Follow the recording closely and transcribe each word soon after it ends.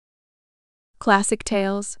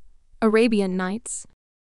ClassicTales, Arabian Nights.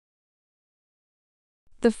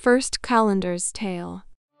 The First Kalandar's Tale.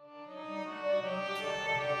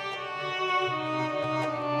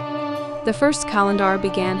 The first Kalandar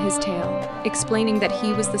began his tale, explaining that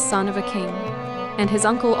he was the son of a king, and his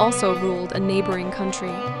uncle also ruled a neighboring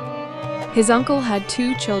country. His uncle had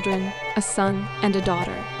 2 children, a son and a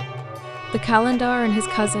daughter. The Kalandar and his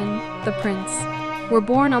cousin, the prince, were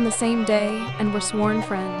born on the same day and were sworn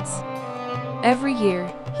friends. Every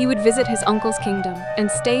year, he would visit his uncle's kingdom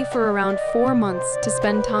and stay for around 4 months to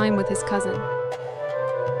spend time with his cousin.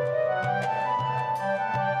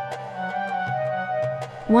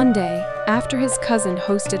 One day, after his cousin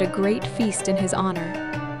hosted a great feast in his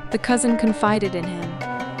honor, the cousin confided in him,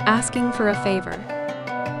 asking for a favor.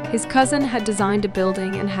 His cousin had designed a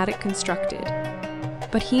building and had it constructed,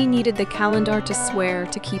 but he needed the Kalandar to swear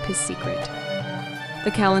to keep his secret.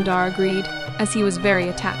 The Kalandar agreed, as he was very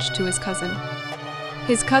attached to his cousin.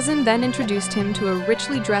 His cousin then introduced him to a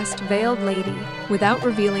richly dressed veiled lady without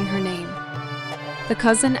revealing her name. The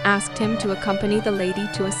cousin asked him to accompany the lady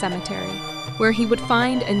to a cemetery, where he would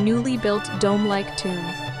find a newly built dome-like tomb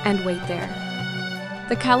and wait there.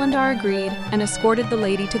 The Kalandar agreed and escorted the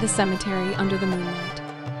lady to the cemetery under the moonlight.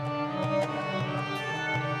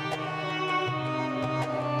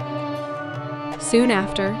 Soon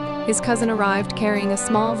after, his cousin arrived carrying a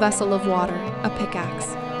small vessel of water, a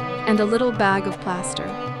pickaxe, and a little bag of plaster.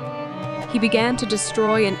 He began to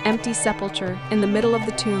destroy an empty sepulchre in the middle of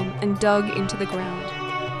the tomb and dug into the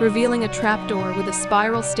ground, revealing a trapdoor with a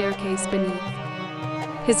spiral staircase beneath.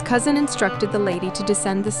 His cousin instructed the lady to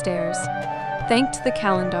descend the stairs, thanked the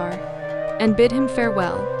Kalandar, and bid him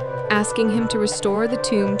farewell, asking him to restore the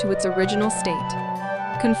tomb to its original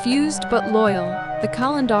state. Confused but loyal, the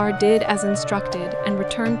Kalandar did as instructed and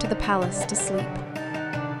returned to the palace to sleep.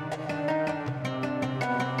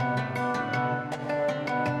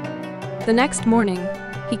 The next morning,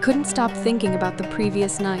 he couldn't stop thinking about the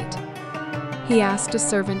previous night. He asked a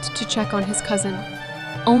servant to check on his cousin,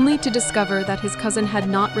 only to discover that his cousin had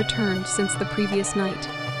not returned since the previous night.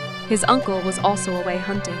 His uncle was also away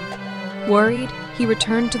hunting. Worried, he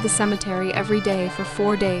returned to the cemetery every day for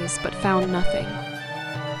 4 days but found nothing.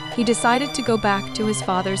 He decided to go back to his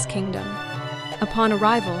father's kingdom. Upon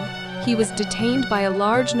arrival, he was detained by a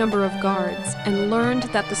large number of guards and learned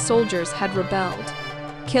that the soldiers had rebelled,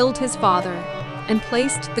 killed his father, and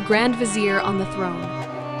placed the Grand Vizier on the throne.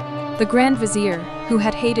 The Grand Vizier, who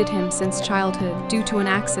had hated him since childhood due to an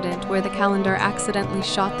accident where the Kalandar accidentally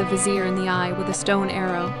shot the Vizier in the eye with a stone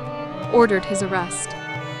arrow, ordered his arrest.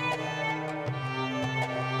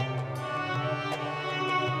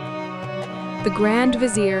 The Grand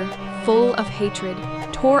Vizier, full of hatred,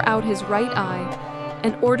 tore out his right eye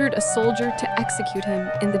and ordered a soldier to execute him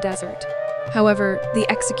in the desert. However, the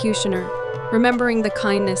executioner, remembering the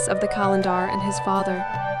kindness of the Kalandar and his father,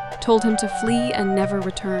 told him to flee and never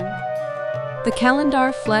return. The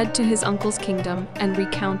Kalandar fled to his uncle's kingdom and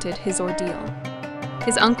recounted his ordeal.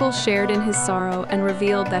 His uncle shared in his sorrow and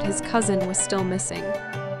revealed that his cousin was still missing.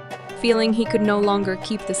 Feeling he could no longer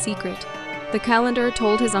keep the secret, the Kalandar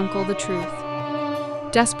told his uncle the truth.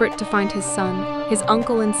 Desperate to find his son, his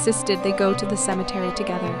uncle insisted they go to the cemetery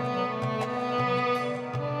together.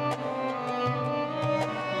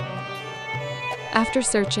 After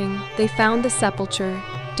searching, they found the sepulchre,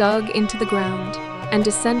 dug into the ground, and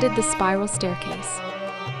descended the spiral staircase.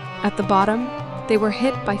 At the bottom, they were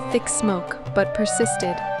hit by thick smoke, but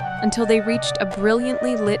persisted until they reached a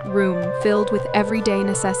brilliantly lit room filled with everyday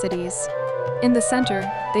necessities. In the center,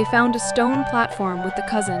 they found a stone platform with the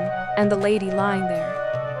cousin and the lady lying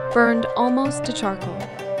there, burned almost to charcoal.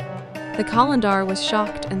 The Kalandar was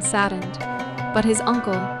shocked and saddened, but his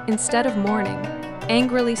uncle, instead of mourning,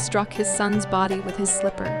 angrily struck his son's body with his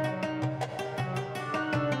slipper.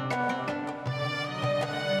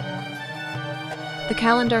 The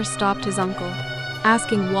Kalandar stopped his uncle,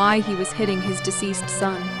 asking why he was hitting his deceased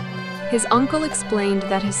son. His uncle explained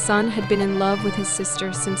that his son had been in love with his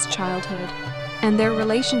sister since childhood, and their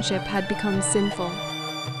relationship had become sinful.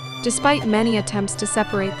 Despite many attempts to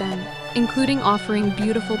separate them, including offering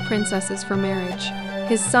beautiful princesses for marriage,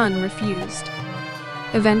 his son refused.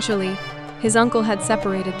 Eventually, his uncle had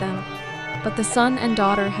separated them, but the son and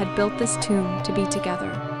daughter had built this tomb to be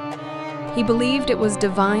together. He believed it was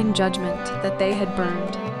divine judgment that they had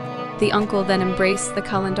burned. The uncle then embraced the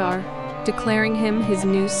Kalandar, declaring him his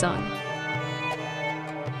new son.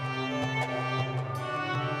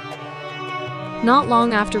 Not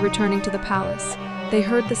long after returning to the palace, they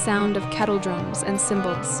heard the sound of kettle drums and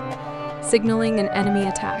cymbals, signaling an enemy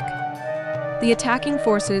attack. The attacking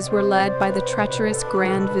forces were led by the treacherous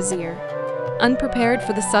Grand Vizier. Unprepared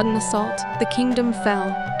for the sudden assault, the kingdom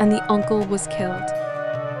fell and the uncle was killed.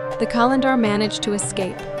 The Kalandar managed to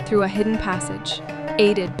escape through a hidden passage,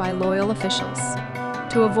 aided by loyal officials.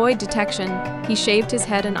 To avoid detection, he shaved his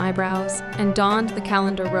head and eyebrows and donned the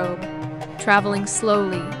Kalandar robe, traveling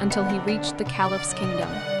slowly until he reached the Caliph's kingdom.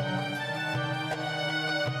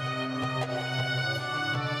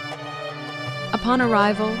 Upon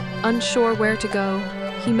arrival, unsure where to go,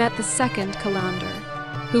 he met the second Kalandar,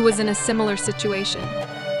 who was in a similar situation.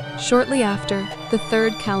 Shortly after, the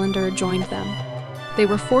third Kalandar joined them. They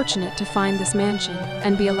were fortunate to find this mansion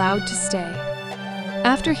and be allowed to stay.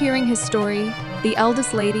 After hearing his story, the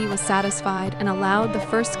eldest lady was satisfied and allowed the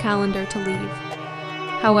first Kalandar to leave.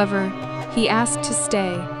 However, he asked to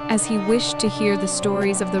stay as he wished to hear the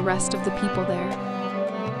stories of the rest of the people there.